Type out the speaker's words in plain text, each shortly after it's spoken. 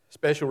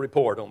Special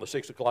report on the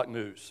 6 o'clock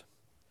news.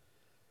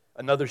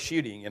 Another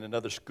shooting in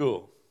another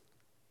school.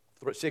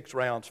 6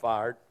 rounds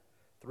fired,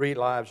 3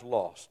 lives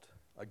lost.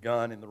 A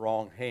gun in the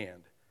wrong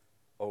hand.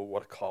 Oh,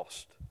 what a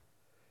cost.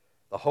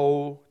 The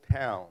whole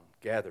town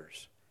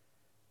gathers,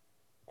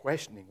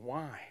 questioning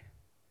why.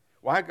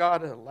 Why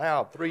God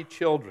allowed 3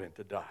 children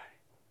to die.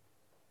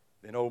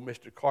 Then old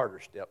Mr. Carter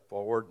stepped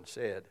forward and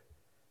said,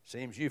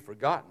 "Seems you've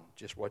forgotten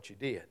just what you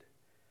did.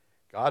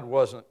 God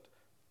wasn't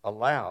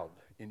allowed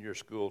in your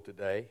school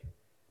today,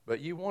 but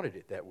you wanted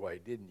it that way,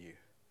 didn't you?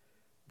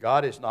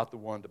 God is not the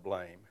one to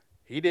blame.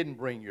 He didn't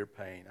bring your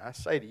pain. I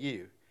say to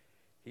you,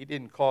 He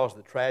didn't cause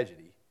the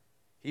tragedy.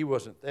 He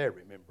wasn't there,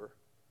 remember.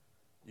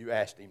 You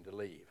asked Him to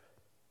leave.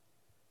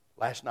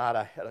 Last night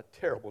I had a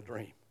terrible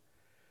dream.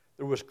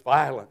 There was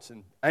violence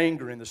and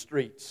anger in the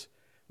streets.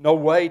 No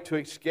way to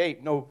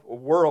escape, no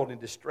world in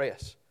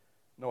distress.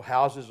 No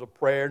houses of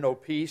prayer, no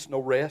peace, no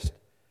rest.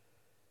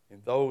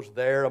 And those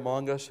there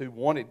among us who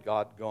wanted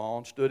God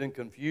gone stood in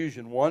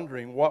confusion,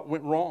 wondering what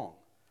went wrong,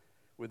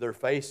 with their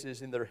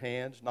faces in their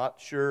hands,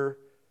 not sure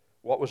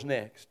what was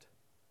next.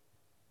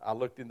 I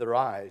looked in their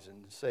eyes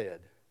and said,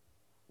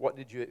 'What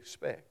did you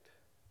expect?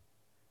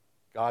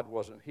 God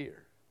wasn't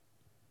here.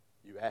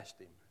 You asked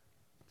Him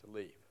to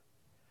leave.'"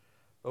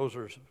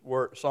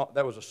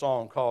 That was a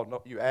song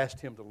called "You Asked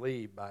Him to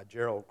Leave" by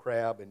Gerald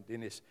Crabb and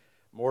Dennis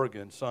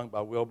Morgan, sung by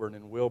Wilburn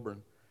and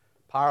Wilburn.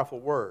 Powerful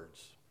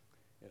words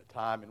in a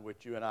time in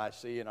which you and I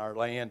see in our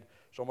land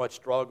so much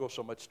struggle,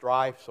 so much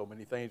strife, so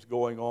many things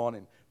going on,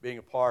 and being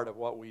a part of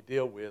what we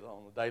deal with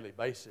on a daily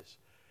basis.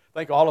 I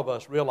think all of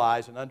us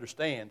realize and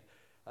understand,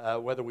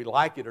 whether we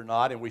like it or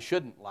not, and we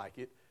shouldn't like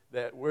it,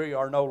 that we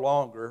are no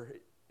longer,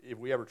 if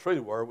we ever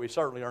truly were, we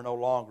certainly are no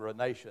longer a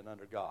nation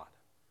under God.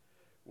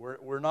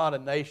 We're not a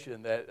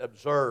nation that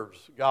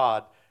observes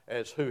God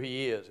as who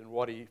He is and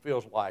what He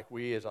feels like.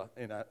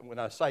 When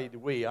I say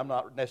we, I'm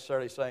not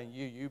necessarily saying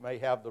you may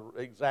have the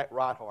exact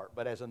right heart,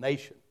 but as a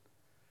nation,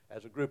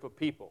 as a group of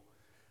people,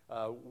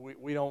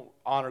 we don't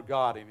honor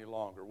God any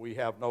longer. We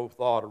have no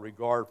thought or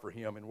regard for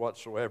Him in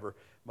whatsoever.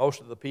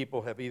 Most of the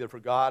people have either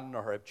forgotten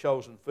or have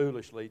chosen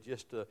foolishly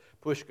just to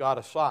push God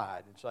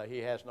aside and say He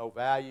has no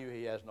value,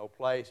 He has no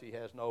place, He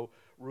has no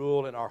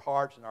rule in our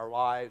hearts and our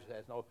lives,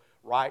 has no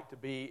right to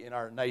be in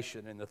our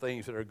nation and the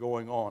things that are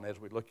going on as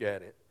we look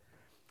at it.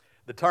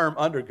 The term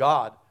 "under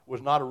God"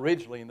 was not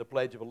originally in the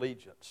Pledge of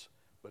Allegiance,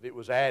 but it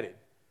was added.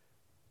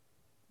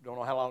 Don't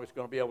know how long it's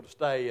going to be able to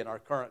stay in our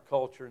current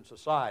culture and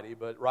society,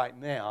 but right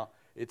now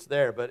it's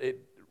there. But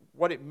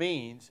what it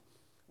means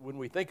when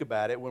we think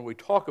about it, when we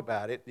talk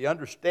about it, the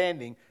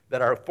understanding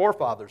that our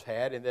forefathers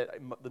had and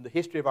that the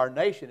history of our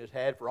nation has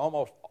had for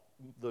almost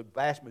the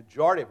vast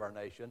majority of our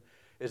nation,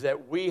 is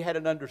that we had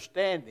an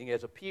understanding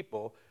as a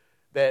people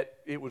that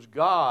it was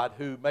God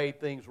who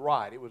made things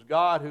right. It was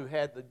God who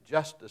had the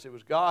justice. It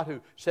was God who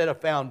set a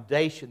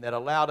foundation that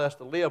allowed us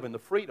to live in the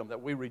freedom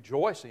that we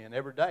rejoice in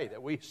every day,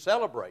 that we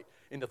celebrate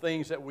in the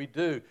things that we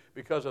do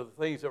because of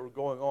the things that were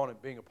going on and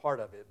being a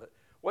part of it. But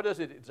what does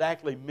it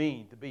exactly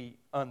mean to be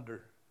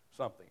under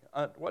something?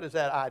 What is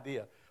that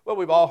idea? Well,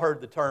 we've all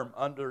heard the term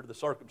 "under the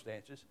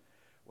circumstances"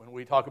 when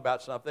we talk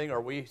about something,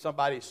 or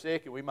somebody's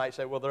sick and we might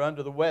say, well, they're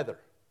under the weather.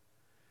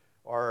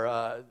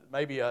 Or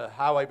maybe a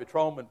highway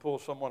patrolman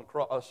pulls someone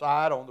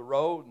aside on the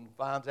road and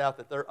finds out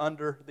that they're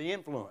under the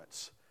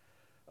influence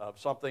of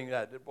something.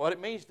 What it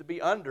means to be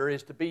under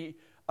is to be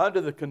under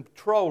the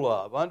control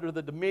of, under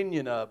the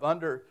dominion of,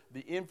 under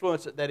the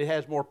influence that it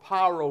has more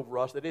power over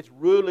us, that it's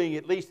ruling,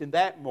 at least in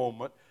that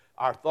moment,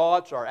 our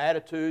thoughts, our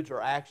attitudes,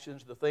 our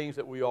actions, the things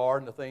that we are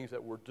and the things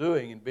that we're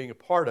doing and being a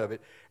part of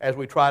it as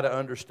we try to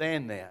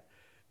understand that.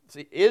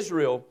 See,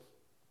 Israel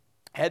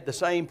had the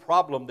same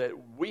problem that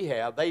we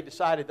have. They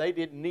decided they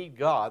didn't need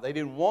God. They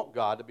didn't want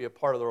God to be a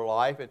part of their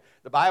life. And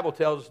the Bible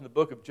tells us in the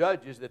book of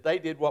Judges that they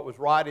did what was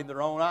right in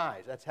their own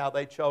eyes. That's how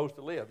they chose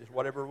to live. Just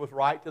whatever was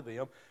right to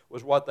them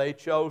was what they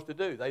chose to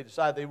do. They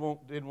decided they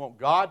didn't want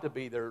God to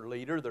be their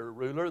leader, their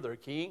ruler, their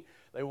king.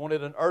 They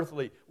wanted an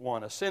earthly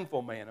one, a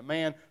sinful man, a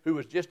man who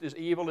was just as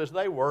evil as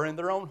they were in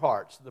their own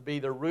hearts, to be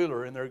their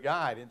ruler and their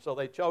guide. And so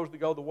they chose to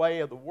go the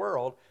way of the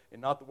world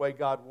and not the way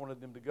God wanted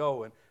them to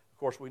go. And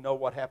of course, we know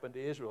what happened to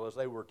Israel as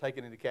they were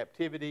taken into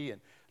captivity and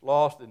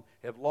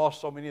have lost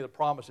so many of the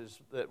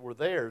promises that were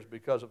theirs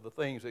because of the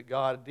things that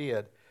God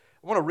did.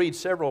 I want to read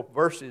several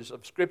verses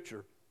of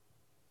Scripture,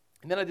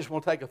 and then I just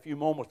want to take a few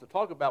moments to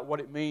talk about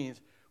what it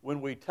means when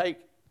we take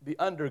the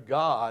under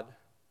God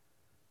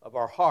of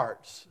our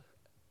hearts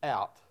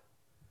out,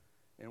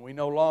 and we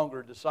no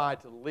longer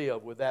decide to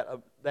live with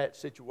that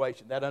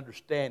situation, that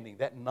understanding,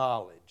 that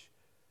knowledge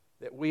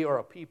that we are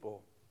a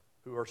people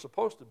who are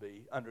supposed to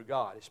be under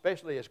God,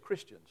 especially as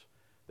Christians,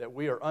 that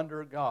we are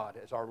under God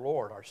as our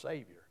Lord, our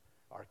Savior,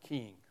 our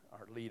King,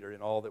 our leader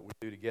in all that we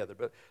do together.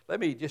 But let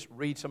me just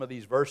read some of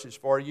these verses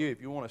for you.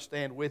 If you want to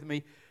stand with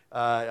me,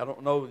 I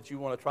don't know that you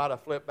want to try to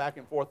flip back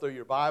and forth through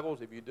your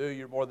Bibles. If you do,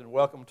 you're more than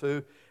welcome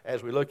to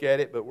as we look at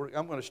it. But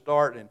I'm going to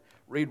start and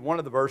read one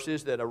of the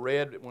verses that I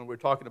read when we're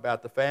talking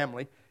about the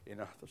family. In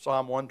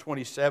Psalm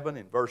 127,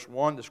 in verse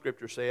 1, the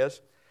Scripture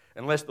says,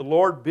 Unless the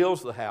Lord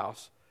builds the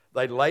house,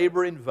 they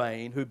labor in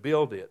vain who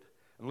build it.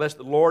 Unless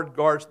the Lord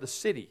guards the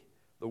city,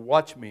 the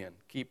watchmen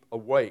keep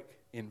awake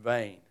in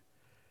vain.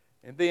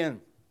 And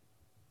then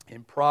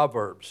in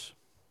Proverbs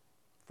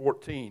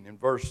 14, in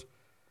verse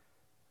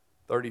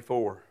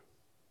 34,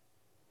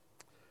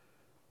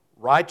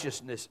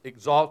 righteousness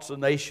exalts a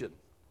nation,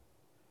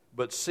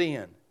 but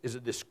sin is a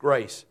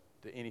disgrace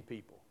to any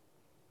people.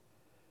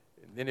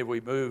 And then if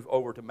we move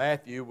over to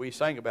Matthew, we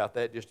sang about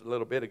that just a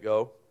little bit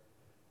ago.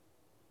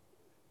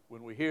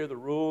 When we hear the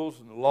rules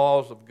and the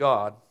laws of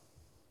God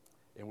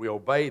and we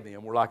obey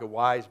them, we're like a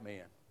wise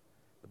man.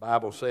 The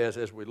Bible says,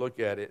 as we look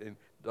at it and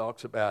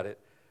talks about it,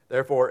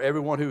 therefore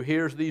everyone who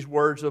hears these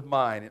words of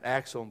mine and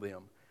acts on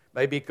them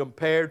may be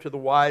compared to the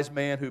wise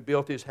man who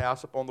built his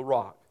house upon the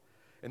rock.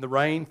 And the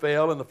rain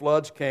fell, and the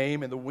floods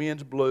came, and the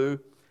winds blew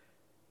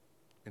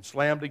and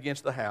slammed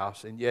against the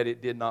house, and yet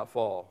it did not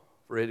fall,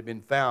 for it had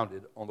been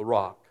founded on the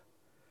rock.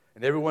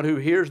 And everyone who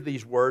hears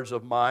these words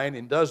of mine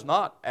and does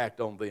not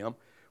act on them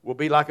will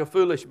be like a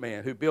foolish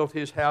man who built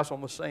his house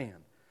on the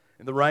sand.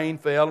 And the rain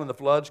fell, and the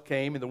floods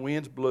came, and the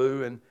winds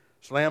blew and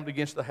slammed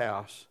against the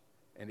house,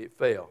 and it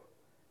fell,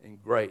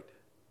 and great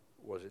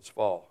was its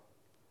fall.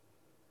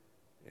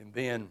 And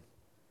then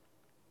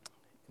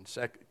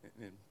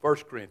in 1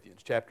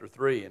 Corinthians chapter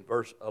 3 and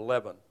verse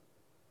 11,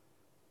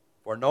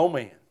 for no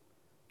man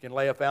can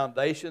lay a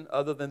foundation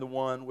other than the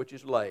one which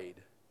is laid,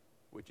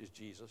 which is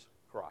Jesus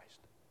Christ.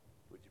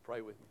 Would you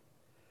pray with me?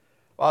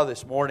 Father,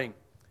 this morning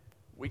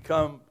we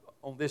come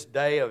on this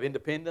day of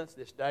independence,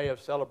 this day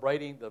of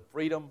celebrating the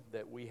freedom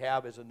that we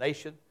have as a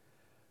nation,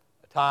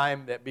 a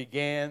time that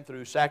began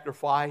through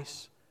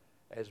sacrifice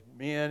as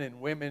men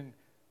and women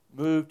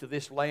moved to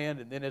this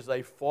land, and then as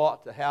they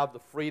fought to have the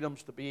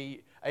freedoms to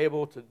be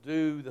able to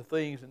do the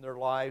things in their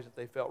lives that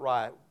they felt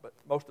right, but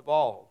most of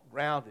all,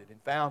 grounded and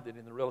founded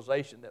in the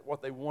realization that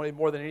what they wanted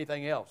more than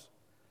anything else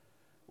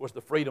was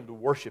the freedom to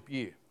worship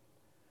you.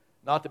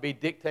 Not to be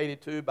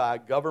dictated to by a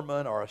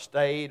government or a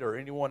state or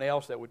anyone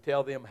else that would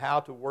tell them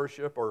how to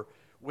worship or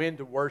when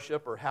to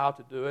worship or how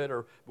to do it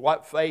or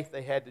what faith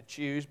they had to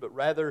choose, but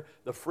rather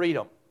the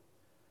freedom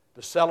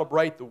to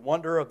celebrate the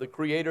wonder of the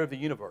Creator of the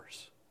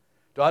universe,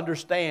 to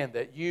understand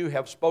that you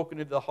have spoken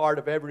into the heart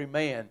of every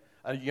man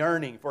a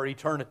yearning for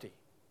eternity.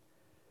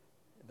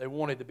 They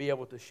wanted to be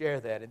able to share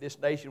that, and this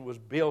nation was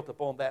built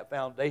upon that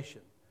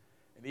foundation.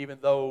 And even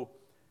though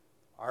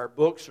our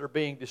books are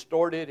being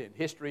distorted and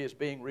history is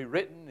being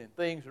rewritten and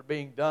things are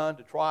being done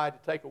to try to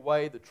take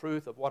away the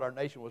truth of what our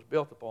nation was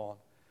built upon,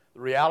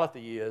 the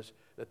reality is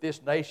that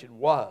this nation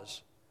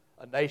was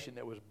a nation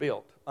that was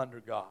built under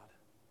God.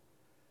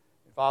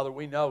 And Father,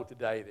 we know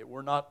today that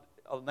we're not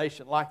a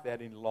nation like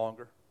that any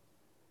longer.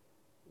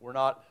 We're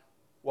not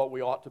what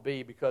we ought to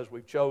be because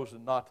we've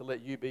chosen not to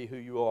let you be who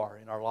you are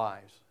in our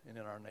lives and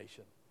in our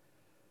nation.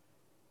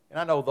 And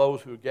I know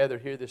those who are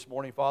gathered here this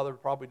morning, Father,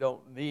 probably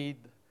don't need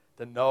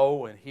to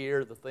know and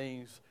hear the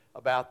things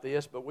about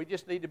this, but we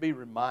just need to be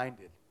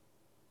reminded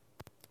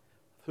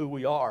of who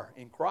we are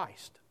in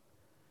Christ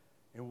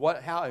and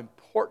how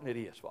important it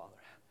is, Father,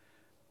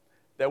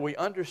 that we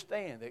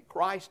understand that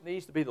Christ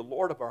needs to be the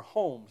Lord of our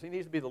homes. He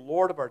needs to be the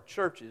Lord of our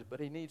churches, but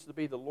He needs to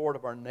be the Lord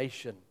of our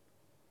nation.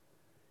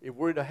 If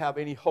we're to have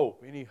any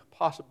hope, any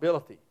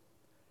possibility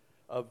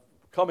of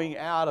coming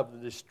out of the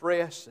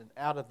distress and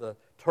out of the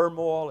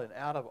turmoil and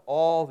out of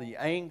all the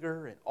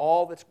anger and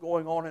all that's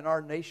going on in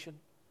our nation,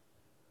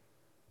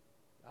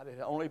 God,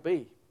 it'll only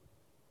be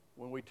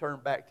when we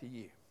turn back to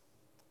you.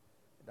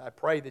 And I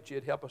pray that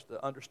you'd help us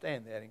to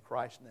understand that in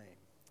Christ's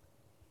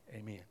name.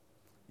 Amen.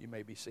 You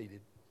may be seated.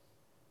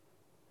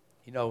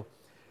 You know,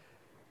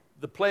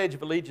 the Pledge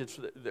of Allegiance,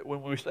 that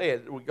when we say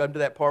it, we come to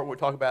that part where we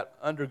talk about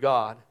under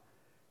God.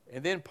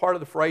 And then part of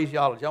the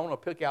phraseology, I want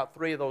to pick out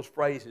 3 of those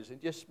phrases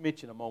and just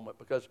mention a moment,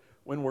 because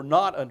when we're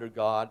not under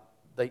God,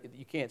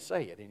 you can't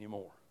say it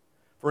anymore.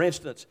 For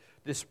instance,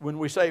 when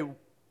we say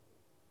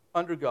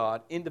under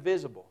God,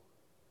 indivisible.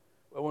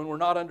 Well, when we're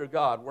not under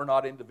God, we're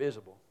not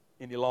indivisible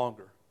any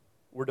longer.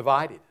 We're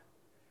divided.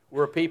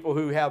 We're a people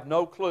who have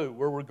no clue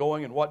where we're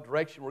going and what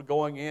direction we're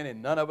going in,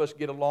 and none of us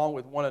get along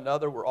with one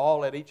another. We're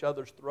all at each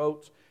other's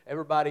throats.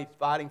 Everybody's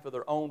fighting for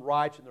their own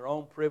rights and their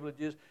own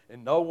privileges,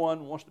 and no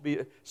one wants to be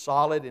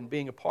solid in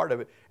being a part of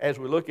it as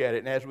we look at it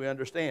and as we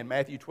understand.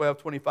 Matthew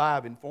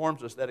 12:25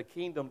 informs us that a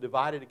kingdom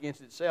divided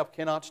against itself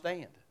cannot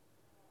stand.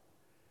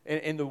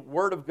 And the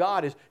Word of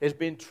God has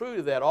been true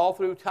to that all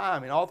through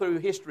time and all through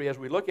history as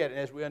we look at it and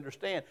as we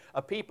understand.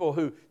 A people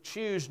who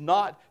choose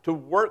not to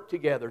work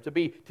together, to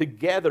be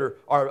together,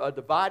 are a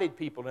divided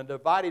people. And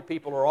divided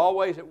people are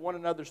always at one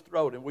another's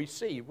throat. And we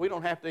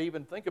don't have to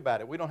even think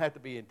about it. We don't have to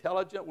be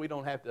intelligent. We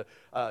don't have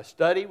to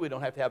study. We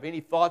don't have to have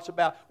any thoughts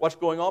about what's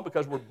going on,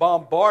 because we're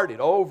bombarded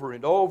over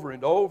and over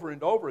and over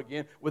and over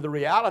again with the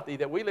reality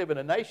that we live in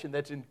a nation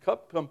that's in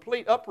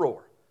complete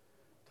uproar,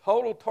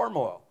 total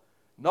turmoil.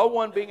 No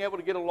one being able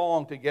to get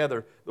along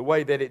together the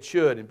way that it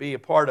should and be a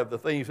part of the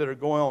things that are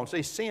going on.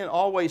 See, sin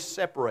always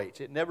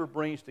separates. It never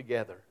brings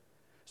together.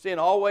 Sin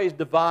always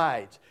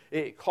divides.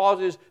 It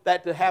causes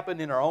that to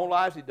happen in our own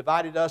lives. It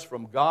divided us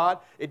from God.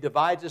 It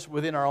divides us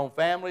within our own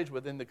families,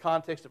 within the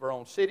context of our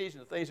own cities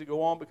and the things that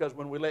go on, because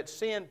when we let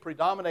sin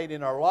predominate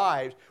in our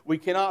lives, we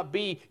cannot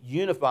be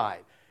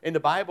unified. And the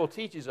Bible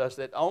teaches us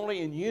that only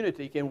in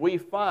unity can we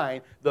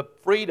find the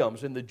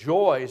freedoms and the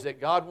joys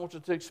that God wants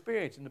us to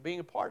experience and to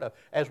being a part of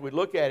as we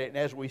look at it and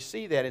as we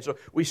see that. And so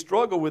we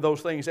struggle with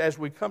those things as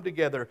we come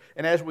together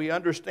and as we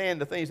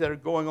understand the things that are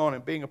going on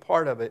and being a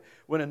part of it.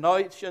 When a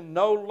nation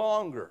no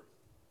longer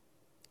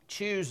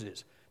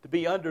chooses to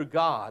be under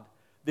God,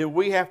 then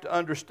we have to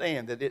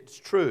understand that it's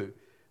true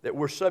that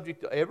we're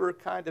subject to every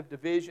kind of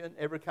division,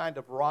 every kind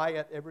of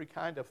riot, every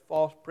kind of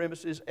false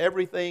premises.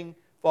 Everything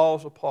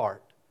falls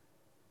apart.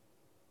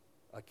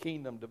 A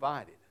kingdom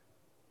divided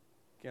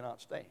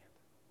cannot stand.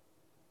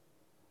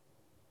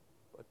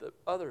 But the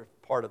other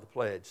part of the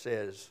pledge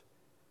says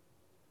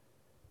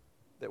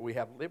that we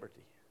have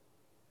liberty.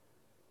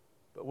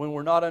 But when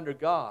we're not under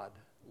God,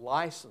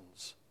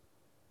 license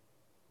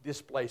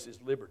displaces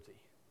liberty.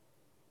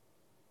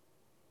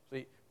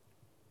 See,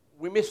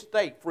 we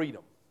mistake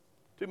freedom.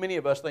 Too many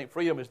of us think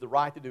freedom is the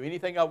right to do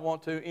anything I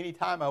want to,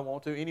 anytime I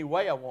want to, any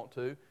way I want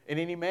to, in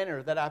any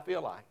manner that I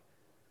feel like.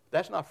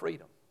 That's not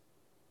freedom.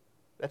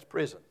 That's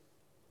prison.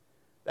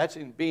 That's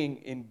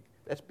being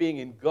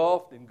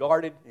engulfed and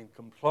guarded and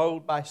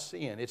controlled by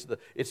sin.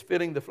 It's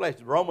filling the flesh.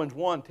 Romans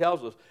 1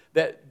 tells us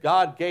that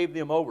God gave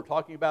them over,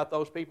 talking about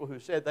those people who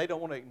said they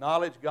don't want to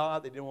acknowledge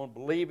God, they didn't want to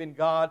believe in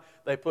God.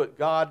 They put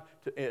God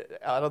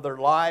out of their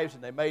lives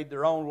and they made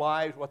their own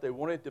lives what they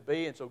wanted to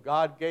be, and so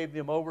God gave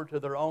them over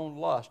to their own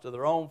lust, to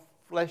their own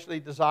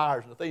fleshly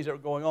desires and the things that were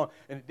going on.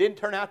 And it didn't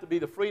turn out to be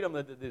the freedom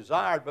that they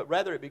desired, but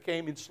rather it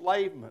became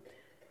enslavement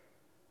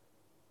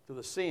to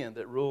the sin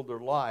that ruled their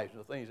lives and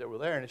the things that were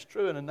there. And it's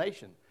true in a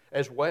nation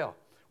as well.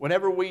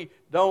 Whenever we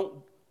don't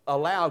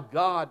allow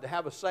God to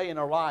have a say in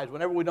our lives,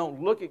 whenever we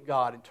don't look at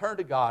God and turn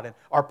to God and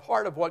are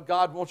part of what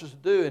God wants us to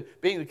do and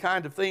being the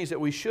kind of things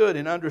that we should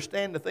and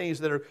understand the things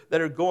that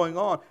are going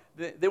on,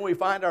 then we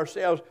find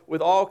ourselves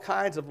with all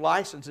kinds of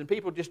license and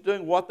people just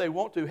doing what they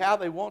want to, how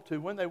they want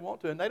to, when they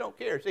want to, and they don't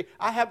care. See,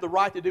 I have the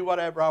right to do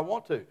whatever I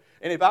want to.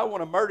 And if I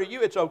want to murder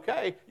you, it's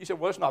okay. You say,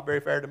 well, it's not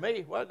very fair to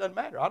me. Well, it doesn't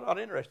matter. I'm not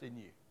interested in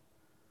you.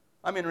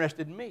 I'm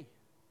interested in me.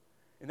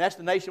 And that's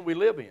the nation we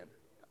live in.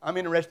 I'm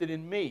interested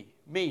in me.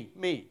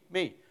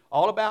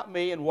 All about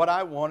me and what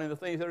I want and the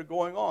things that are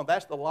going on.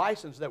 That's the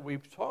license that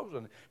we've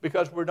chosen.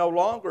 Because we're no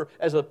longer,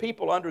 as a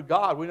people under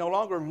God, we no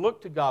longer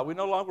look to God. We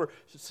no longer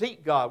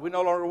seek God. We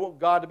no longer want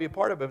God to be a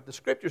part of it. But the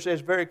Scripture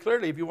says very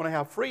clearly, if you want to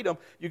have freedom,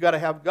 you've got to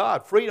have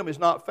God. Freedom is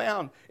not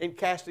found in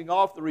casting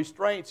off the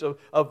restraints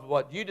of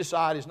what you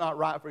decide is not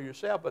right for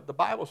yourself. But the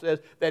Bible says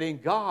that in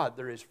God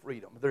there is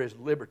freedom. There is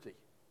liberty.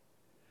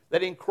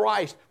 That in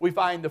Christ we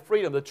find the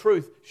freedom. The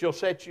truth shall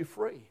set you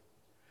free.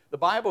 The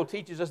Bible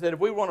teaches us that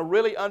if we want to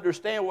really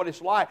understand what it's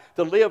like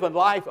to live a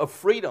life of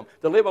freedom,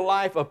 to live a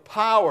life of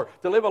power,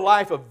 to live a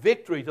life of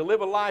victory, to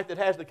live a life that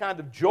has the kind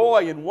of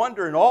joy and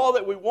wonder and all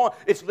that we want,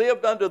 it's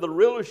lived under the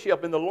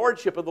rulership and the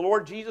lordship of the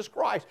Lord Jesus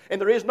Christ. And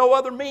there is no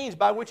other means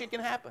by which it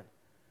can happen.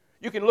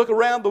 You can look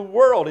around the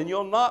world and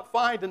you'll not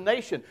find a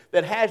nation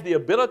that has the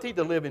ability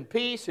to live in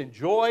peace and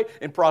joy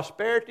and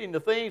prosperity and the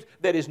things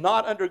that is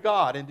not under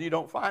God. And you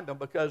don't find them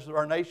because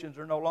our nations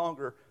are no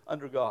longer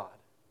under God,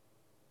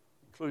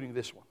 including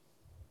this one.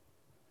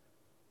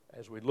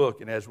 As we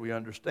look and as we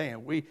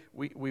understand,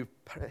 we've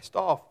passed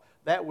off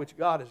that which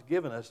God has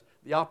given us,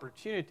 the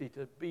opportunity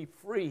to be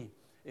free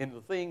in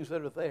the things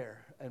that are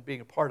there and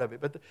being a part of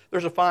it. But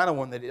there's a final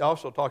one that it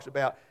also talks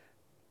about,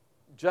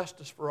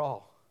 justice for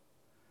all.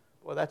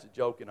 Well, that's a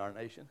joke in our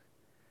nation.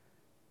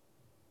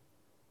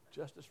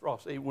 Justice for all.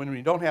 See, when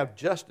you don't have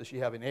justice, you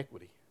have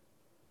inequity.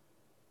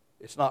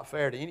 It's not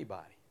fair to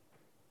anybody.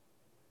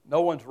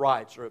 No one's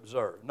rights are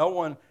observed. No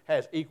one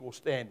has equal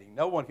standing.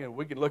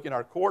 We can look in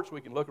our courts,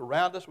 we can look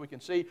around us, we can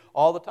see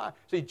all the time.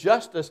 See,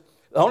 justice,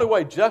 the only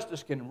way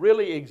justice can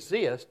really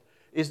exist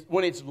is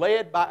when it's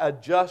led by a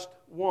just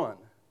one.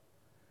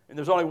 And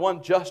there's only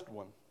one just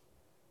one.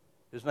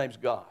 His name's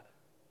God.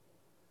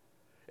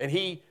 And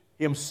He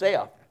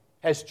Himself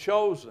has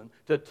chosen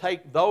to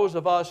take those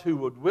of us who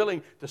would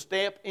willing to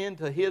step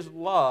into His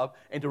love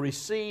and to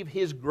receive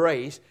His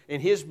grace and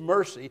His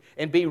mercy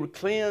and be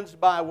cleansed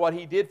by what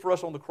He did for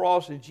us on the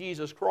cross in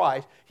Jesus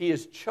Christ. He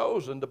has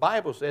chosen, the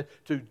Bible says,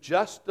 to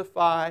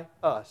justify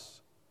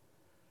us,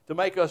 to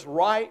make us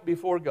right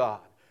before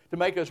God, to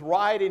make us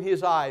right in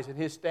His eyes and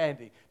His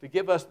standing, to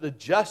give us the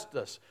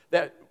justice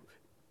that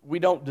we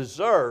don't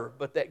deserve,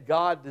 but that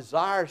God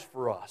desires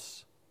for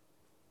us.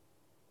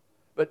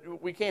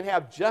 But we can't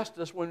have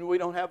justice when we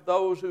don't have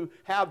those who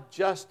have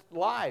just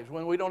lives,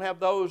 when we don't have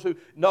those who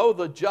know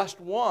the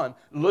just one,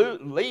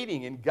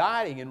 leading and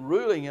guiding and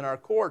ruling in our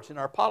courts, in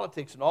our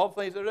politics, and all the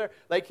things that are there.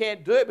 They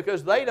can't do it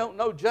because they don't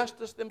know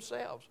justice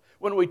themselves.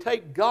 When we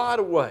take God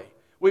away,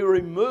 we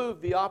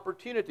remove the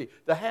opportunity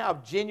to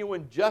have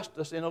genuine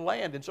justice in a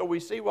land. And so we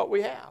see what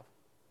we have.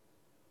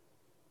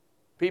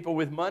 People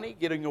with money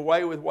getting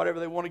away with whatever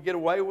they want to get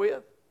away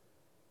with.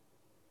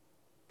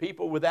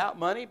 people without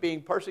money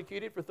being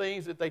persecuted for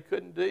things that they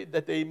couldn't do,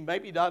 that they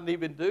maybe not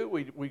even do.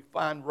 We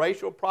find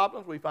racial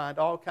problems. We find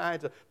all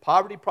kinds of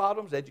poverty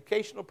problems,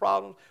 educational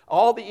problems,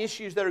 all the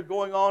issues that are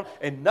going on,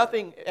 and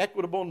nothing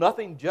equitable,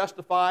 nothing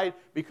justified,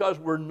 because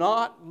we're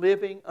not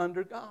living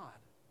under God.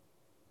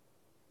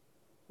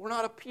 We're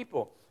not a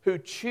people who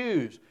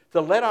choose to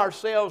let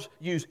ourselves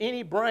use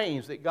any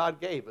brains that God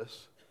gave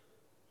us,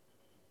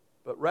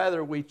 but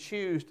rather we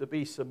choose to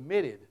be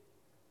submitted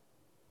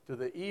to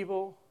the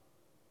evil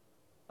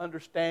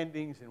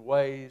understandings and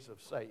ways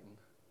of Satan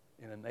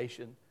in a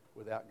nation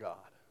without God.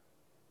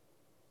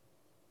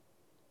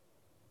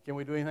 Can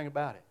we do anything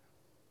about it?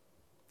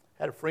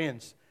 I had a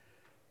friend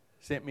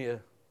sent me an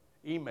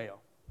email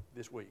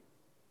this week.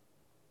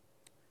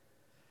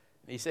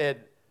 He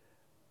said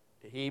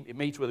he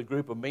meets with a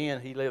group of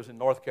men. He lives in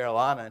North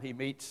Carolina, and he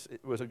meets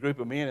with a group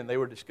of men, and they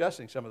were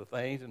discussing some of the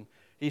things. And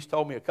he's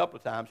told me a couple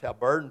of times how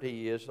burdened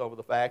he is over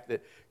the fact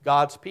that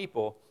God's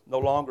people no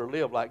longer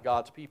live like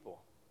God's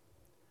people.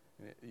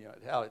 You know,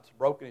 how it's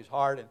broken his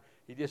heart, and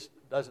he just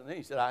doesn't.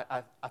 He said,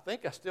 I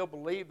think I still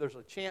believe there's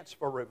a chance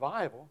for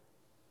revival,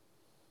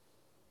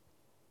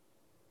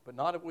 but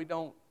not if we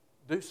don't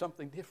do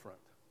something different.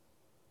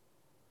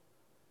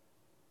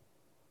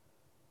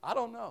 I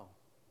don't know.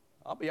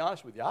 I'll be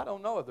honest with you. I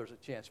don't know if there's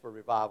a chance for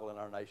revival in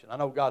our nation. I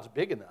know God's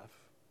big enough.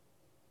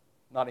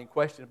 Not in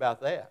question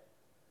about that.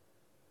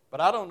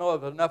 But I don't know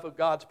if enough of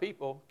God's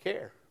people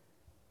care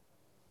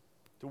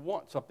to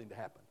want something to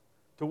happen,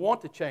 to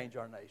want to change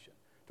our nation,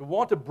 to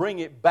want to bring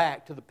it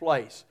back to the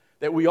place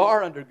that we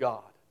are under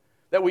God,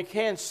 that we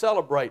can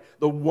celebrate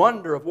the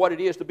wonder of what it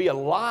is to be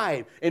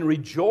alive and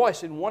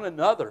rejoice in one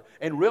another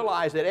and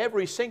realize that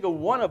every single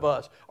one of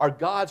us are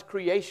God's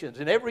creations,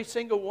 and every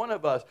single one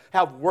of us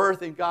have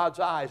worth in God's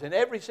eyes, and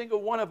every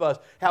single one of us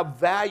have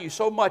value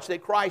so much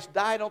that Christ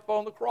died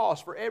upon the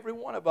cross for every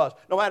one of us.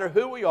 No matter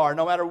who we are,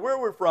 no matter where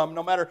we're from,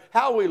 no matter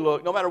how we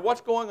look, no matter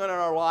what's going on in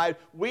our lives,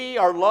 we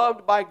are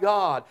loved by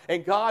God,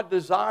 and God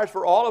desires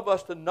for all of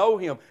us to know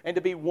Him and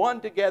to be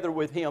one together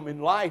with Him in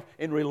life,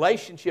 in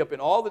relationship, in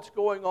all that's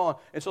going on.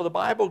 And so the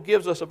Bible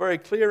gives us a very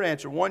clear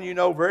answer, one you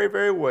know very,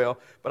 very well,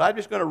 but I'm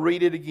just going to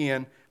read it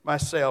again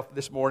myself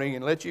this morning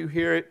and let you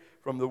hear it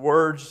from the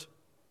words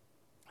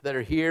that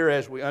are here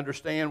as we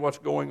understand what's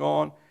going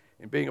on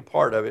and being a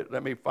part of it.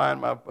 Let me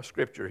find my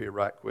scripture here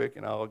right quick,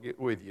 and I'll get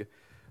with you.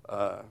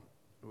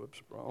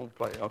 Whoops, wrong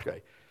place.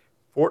 Okay.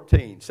 2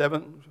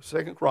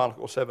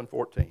 Chronicles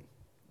 7:14.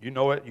 You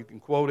know it, you can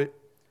quote it,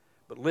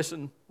 but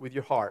listen with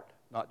your heart,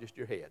 not just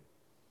your head.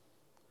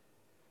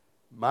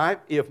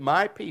 If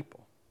my people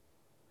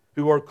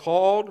who are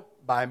called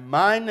by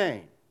my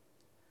name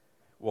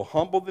will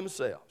humble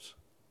themselves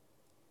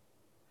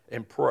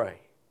and pray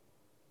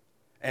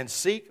and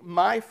seek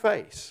my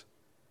face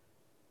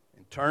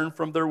and turn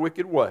from their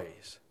wicked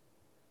ways,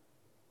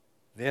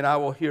 then I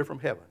will hear from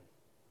heaven,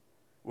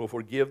 will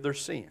forgive their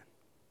sin,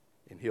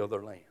 and heal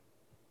their land.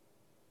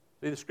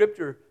 See, the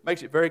Scripture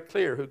makes it very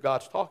clear who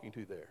God's talking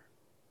to there.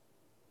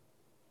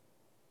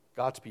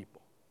 God's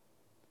people.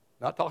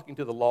 Not talking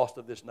to the lost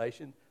of this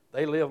nation.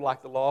 They live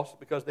like the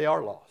lost because they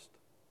are lost.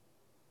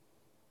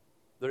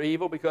 They're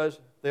evil because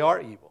they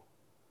are evil.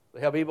 They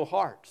have evil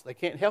hearts. They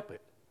can't help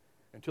it.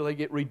 Until they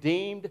get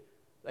redeemed,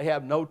 they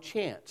have no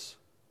chance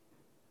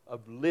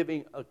of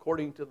living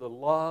according to the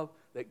love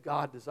that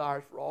God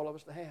desires for all of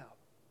us to have.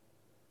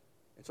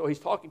 And so He's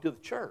talking to the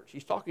church.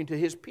 He's talking to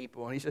His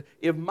people. And He said,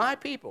 if my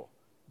people,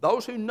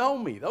 those who know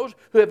me, those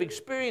who have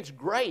experienced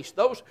grace,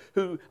 those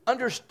who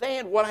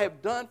understand what I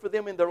have done for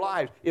them in their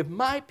lives, if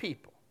my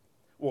people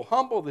will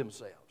humble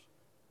themselves,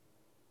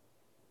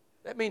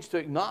 that means to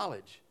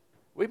acknowledge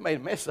we've made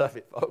a mess of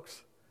it,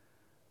 folks.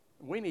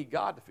 We need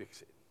God to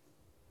fix it.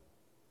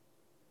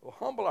 We'll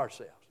humble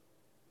ourselves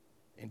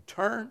and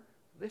turn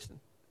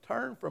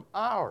from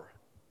our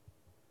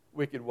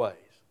wicked ways.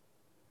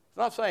 It's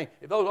not saying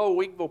if those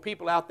old evil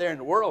people out there in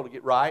the world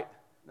get right.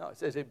 No, it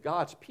says if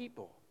God's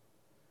people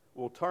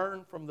will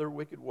turn from their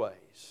wicked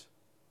ways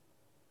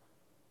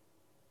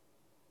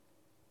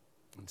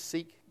and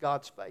seek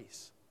God's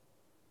face.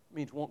 It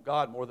means want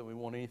God more than we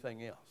want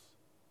anything else.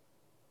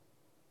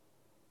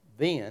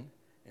 Then,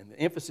 and the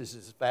emphasis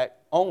is in fact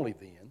only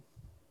then,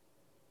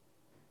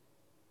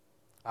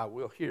 I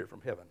will hear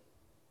from heaven,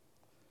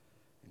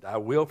 and I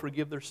will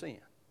forgive their sin,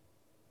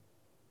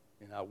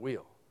 and I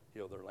will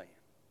heal their land.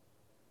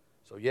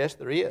 So yes,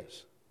 there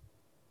is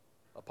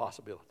a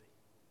possibility.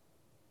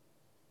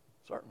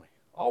 Certainly.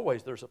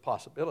 Always there's a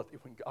possibility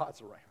when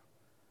God's around.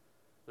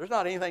 There's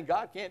not anything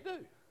God can't do.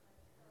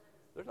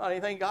 There's not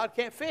anything God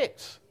can't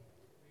fix.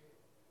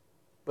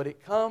 But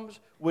it comes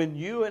when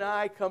you and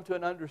I come to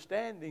an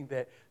understanding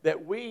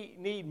that we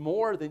need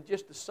more than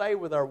just to say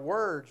with our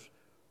words,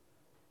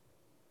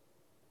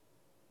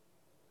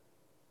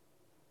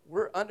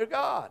 we're under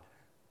God.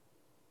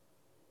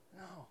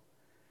 No.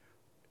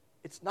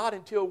 It's not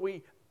until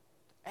we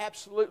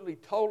absolutely,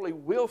 totally,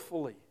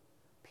 willfully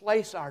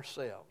place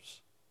ourselves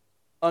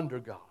under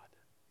God,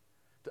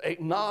 to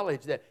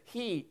acknowledge that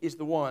He is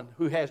the one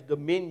who has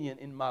dominion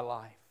in my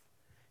life.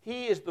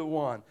 He is the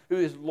one who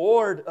is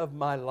Lord of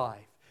my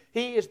life.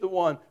 He is the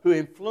one who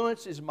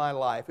influences my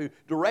life, who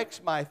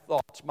directs my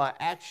thoughts, my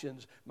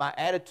actions, my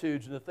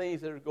attitudes, and the things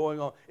that are going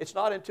on. It's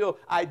not until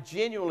I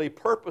genuinely,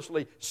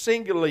 purposely,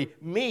 singularly,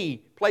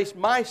 place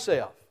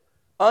myself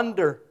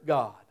under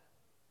God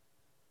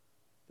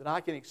that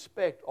I can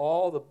expect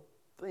all the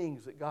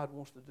things that God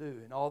wants to do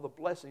and all the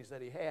blessings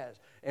that He has.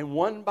 And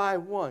one by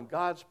one,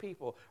 God's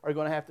people are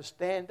going to have to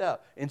stand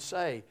up and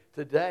say,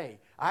 today,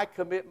 I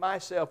commit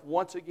myself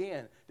once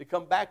again to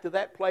come back to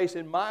that place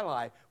in my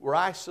life where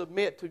I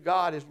submit to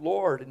God as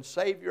Lord and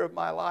Savior of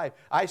my life.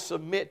 I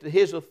submit to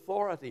His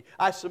authority.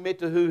 I submit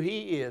to who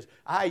He is.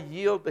 I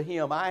yield to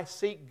Him. I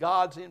seek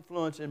God's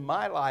influence in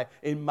my life,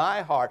 in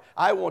my heart.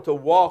 I want to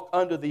walk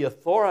under the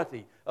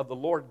authority of the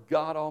Lord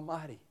God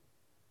Almighty.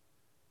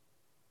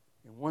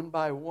 And one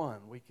by one,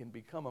 we can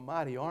become a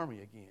mighty army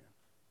again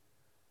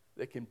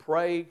that can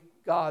pray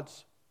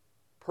God's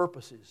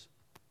purposes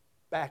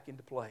back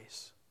into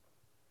place.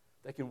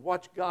 That can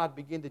watch God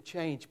begin to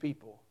change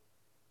people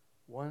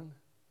one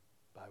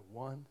by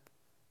one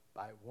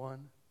by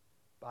one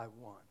by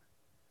one.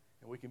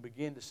 And we can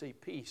begin to see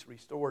peace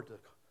restored to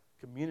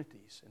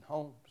communities and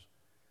homes.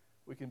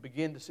 We can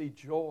begin to see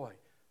joy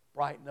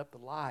brighten up the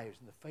lives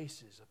and the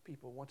faces of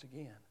people once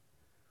again.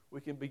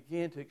 We can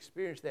begin to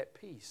experience that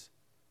peace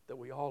that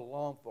we all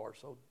long for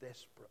so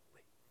desperately.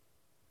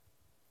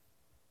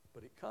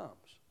 But it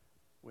comes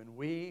when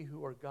we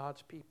who are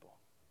God's people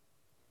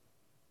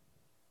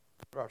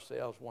put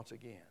ourselves once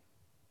again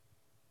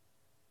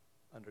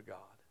under God.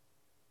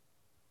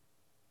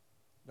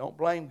 Don't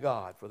blame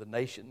God for the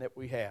nation that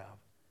we have.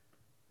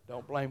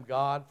 Don't blame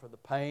God for the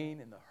pain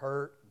and the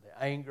hurt and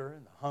the anger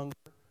and the hunger,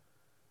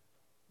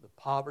 the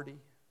poverty,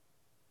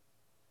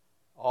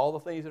 all the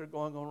things that are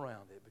going on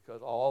around it,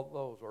 because all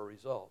those are a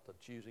result of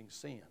choosing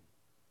sin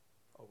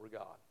over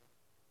God.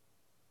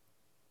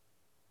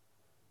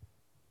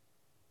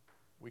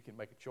 We can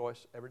make a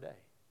choice every day.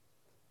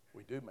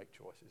 We do make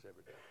choices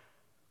every day.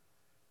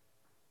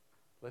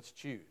 Let's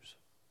choose,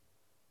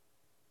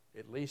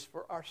 at least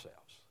for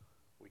ourselves.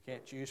 We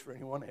can't choose for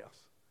anyone else,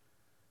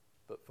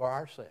 but for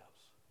ourselves,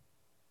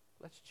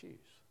 let's choose.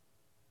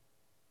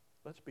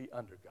 Let's be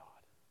under God.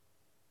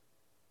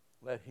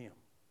 Let Him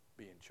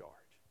be in charge.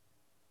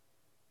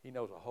 He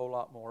knows a whole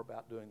lot more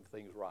about doing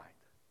things right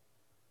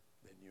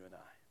than you and I.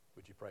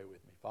 Would you pray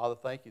with me? Father,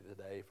 thank you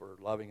today for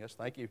loving us.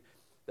 Thank you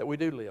that we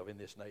do live in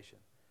this nation.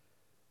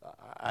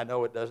 I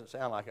know it doesn't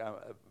sound like I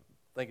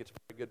think it's a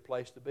very good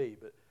place to be,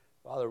 but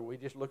Father, we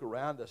just look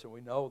around us and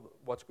we know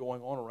what's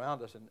going on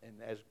around us, and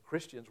as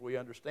Christians we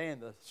understand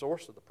the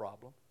source of the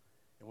problem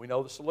and we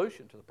know the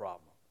solution to the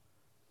problem.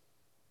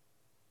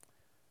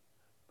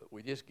 But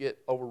we just get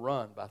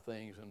overrun by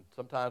things, and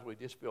sometimes we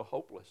just feel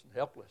hopeless and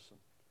helpless and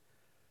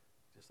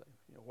just think,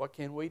 what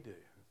can we do?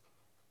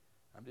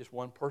 I'm just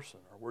one person,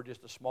 or we're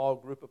just a small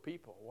group of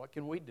people. What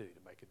can we do to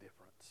make a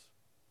difference?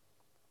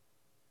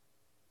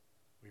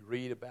 We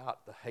read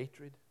about the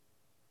hatred.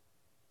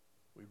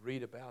 We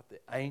read about the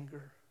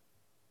anger.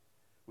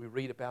 We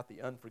read about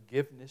the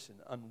unforgiveness and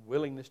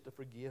unwillingness to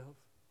forgive.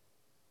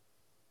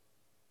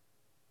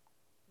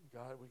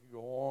 God, we could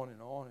go on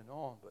and on and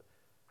on, but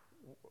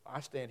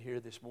I stand here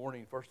this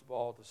morning, first of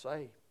all, to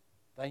say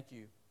thank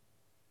you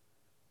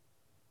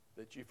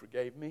that you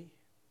forgave me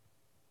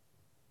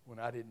when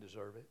I didn't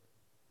deserve it.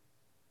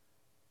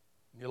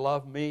 You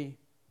love me,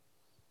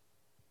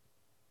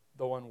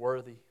 though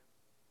unworthy.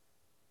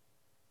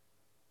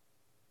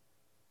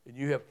 And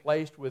you have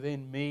placed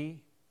within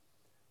me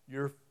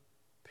your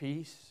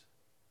peace,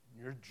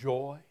 and your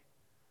joy,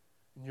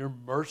 and your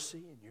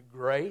mercy, and your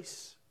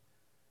grace.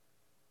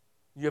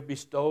 You have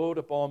bestowed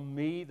upon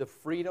me the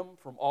freedom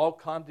from all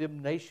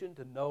condemnation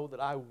to know that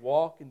I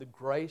walk in the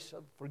grace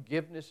of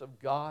forgiveness of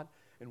God,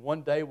 and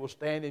one day will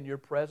stand in your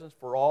presence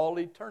for all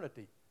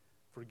eternity,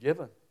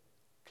 forgiven,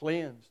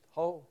 cleansed,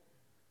 whole.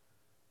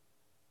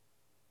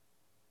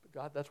 But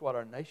God, that's what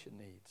our nation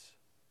needs.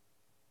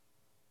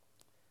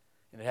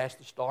 And it has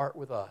to start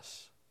with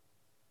us.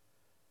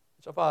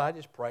 So, Father, I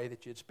just pray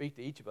that you'd speak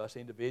to each of us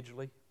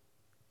individually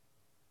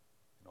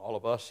and all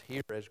of us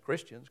here as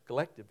Christians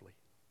collectively.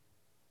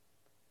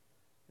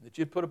 And that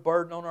you'd put a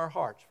burden on our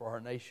hearts for our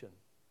nation.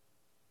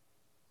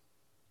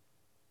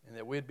 And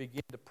that we'd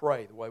begin to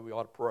pray the way we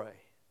ought to pray.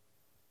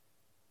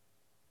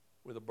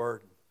 With a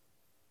burden,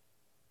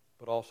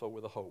 but also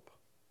with a hope.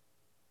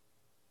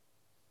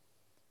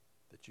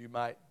 That you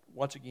might,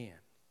 once again,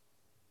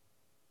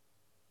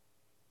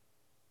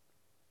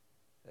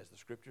 as the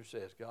Scripture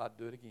says, God,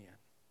 do it again.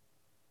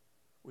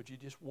 Would you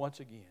just once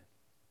again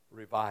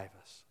revive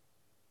us?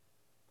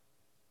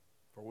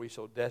 For we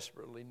so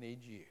desperately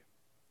need you.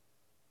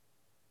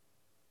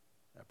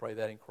 I pray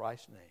that in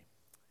Christ's name.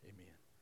 Amen.